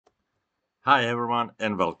Hi everyone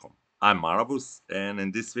and welcome. I'm Marabus and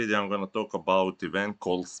in this video I'm gonna talk about event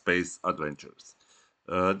called Space Adventures.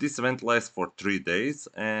 This event lasts for 3 days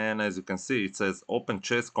and as you can see it says open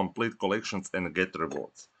chest, complete collections and get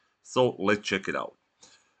rewards. So let's check it out.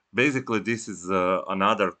 Basically this is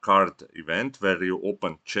another card event where you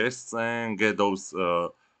open chests and get those uh,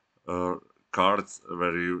 cards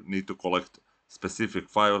where you need to collect specific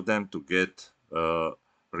 5 of them to get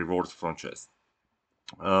rewards from chests.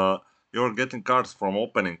 Uh, you're getting cards from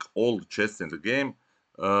opening all the chests in the game,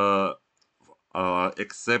 uh,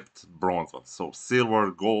 except bronze ones. So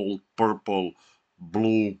silver, gold, purple,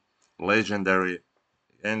 blue, legendary,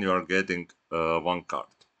 and you are getting one card.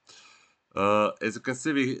 As you can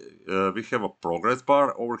see, we have a progress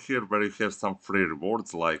bar over here where you have some free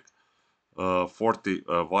rewards like 40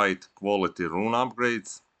 white quality rune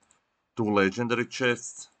upgrades, 2 legendary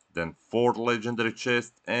chests, then 4 legendary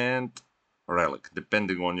chests, and relic,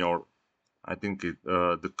 depending on your I think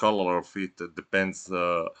the color of it depends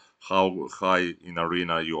how high in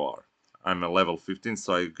arena you are. I'm a level 15,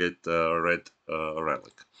 so I get red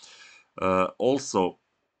relic. Also,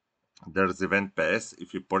 there's event pass.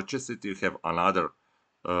 If you purchase it, you have another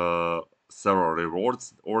several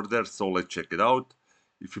rewards over there. So let's check it out.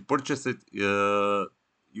 If you purchase it,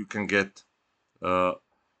 you can get uh,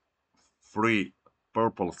 free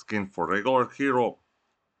purple skin for regular hero,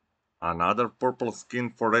 another purple skin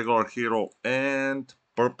for regular hero, and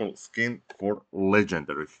purple skin for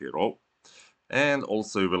legendary hero. And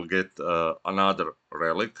also you will get another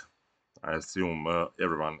relic. I assume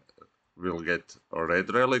everyone will get a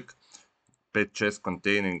red relic. Pet chest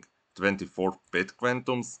containing 24 pet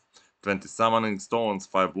quantums, 20 summoning stones,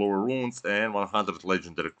 5 blue runes, and 100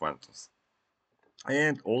 legendary quantums.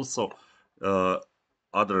 And also uh,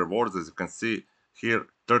 other rewards, as you can see here,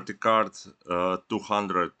 30 cards,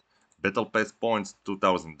 200 battle pass points,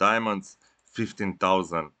 2000 diamonds,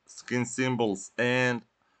 15,000 skin symbols, and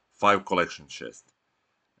 5 collection chests.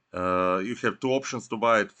 You have two options to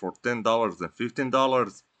buy it for $10 and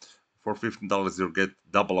 $15. For $15 you get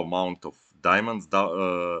double amount of diamonds,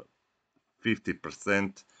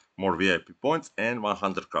 50% more VIP points, and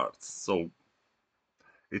 100 cards. So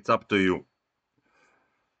it's up to you.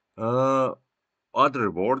 Uh, Other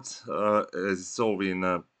rewards, as you saw in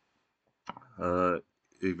uh,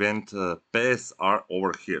 event pass, are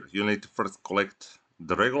over here. You need to first collect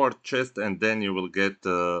the regular chest and then you will get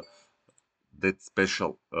that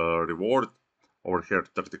special reward. Over here,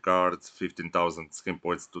 30 cards, 15,000 skin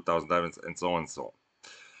points, 2,000 diamonds, and so on and so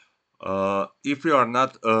on. If you are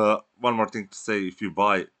not, one more thing to say, if you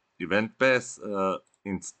buy event pass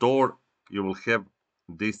in store, you will have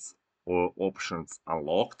these options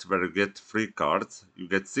unlocked where you get free cards. You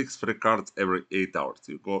get 6 free cards every 8 hours.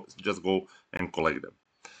 You just go and collect them.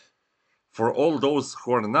 For all those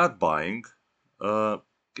who are not buying uh,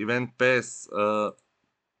 event pass,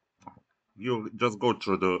 you just go uh,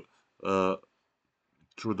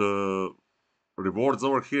 through the rewards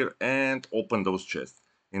over here and open those chests.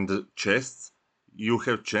 In the chests, you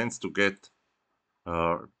have chance to get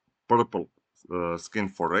uh, purple skin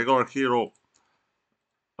for regular hero,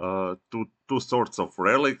 two sorts of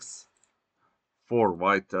relics, 4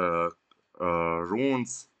 white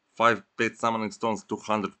runes, 5 pet summoning stones,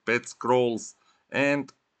 200 pet scrolls,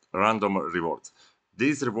 and random rewards.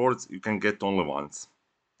 These rewards you can get only once.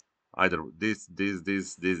 Either this,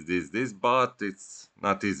 but it's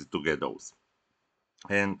not easy to get those.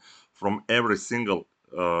 And from every single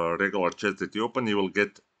regular chest that you open, you will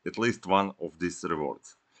get at least one of these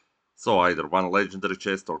rewards. So either one legendary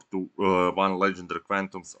chest or one legendary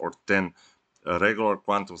quantums or 10 regular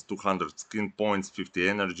quantums, 200 skin points, 50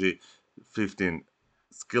 energy, 15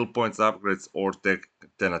 skill points upgrades, or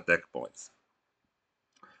 10 attack points.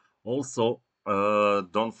 Also,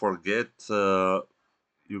 don't forget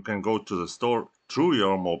you can go to the store through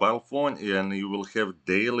your mobile phone and you will have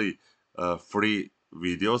daily free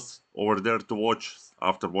videos over there to watch.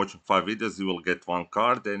 After watching 5 videos, you will get one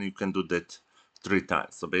card and you can do that 3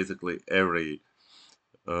 times. So basically, every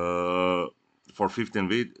uh, for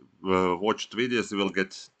 15 watched videos, you will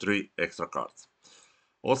get 3 extra cards.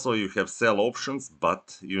 Also, you have sell options,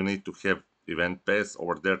 but you need to have event pass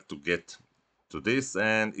over there to get to this.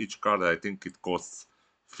 And each card, I think it costs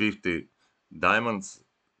 50 diamonds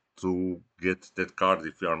to get that card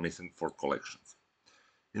if you are missing for collections.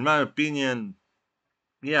 In my opinion,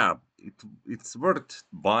 yeah, it's worth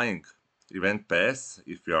buying event pass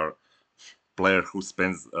if you are player who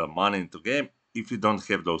spends money into game if you don't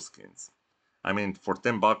have those skins. I mean, for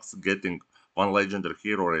 10 bucks, getting one legendary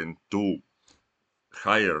hero and two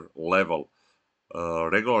higher level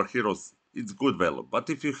regular heroes, it's good value. But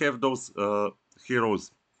if you have those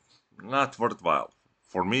heroes Not worthwhile.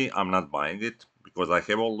 For me, I'm not buying it because I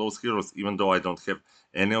have all those heroes. Even though I don't have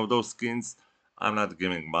any of those skins, I'm not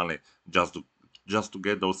giving money just to just to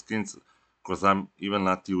get those skins because I'm even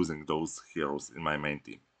not using those heroes in my main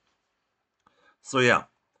team. So yeah,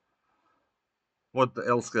 what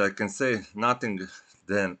else I can say? Nothing.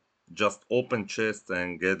 Then just open chest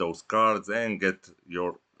and get those cards and get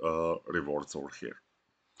your rewards over here.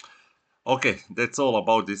 Okay, that's all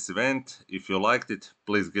about this event. If you liked it,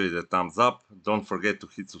 please give it a thumbs up. Don't forget to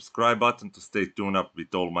hit subscribe button to stay tuned up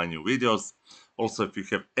with all my new videos. Also, if you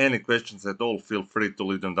have any questions at all, feel free to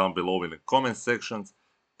leave them down below in the comment sections.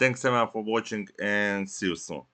 Thanks everyone for watching and see you soon.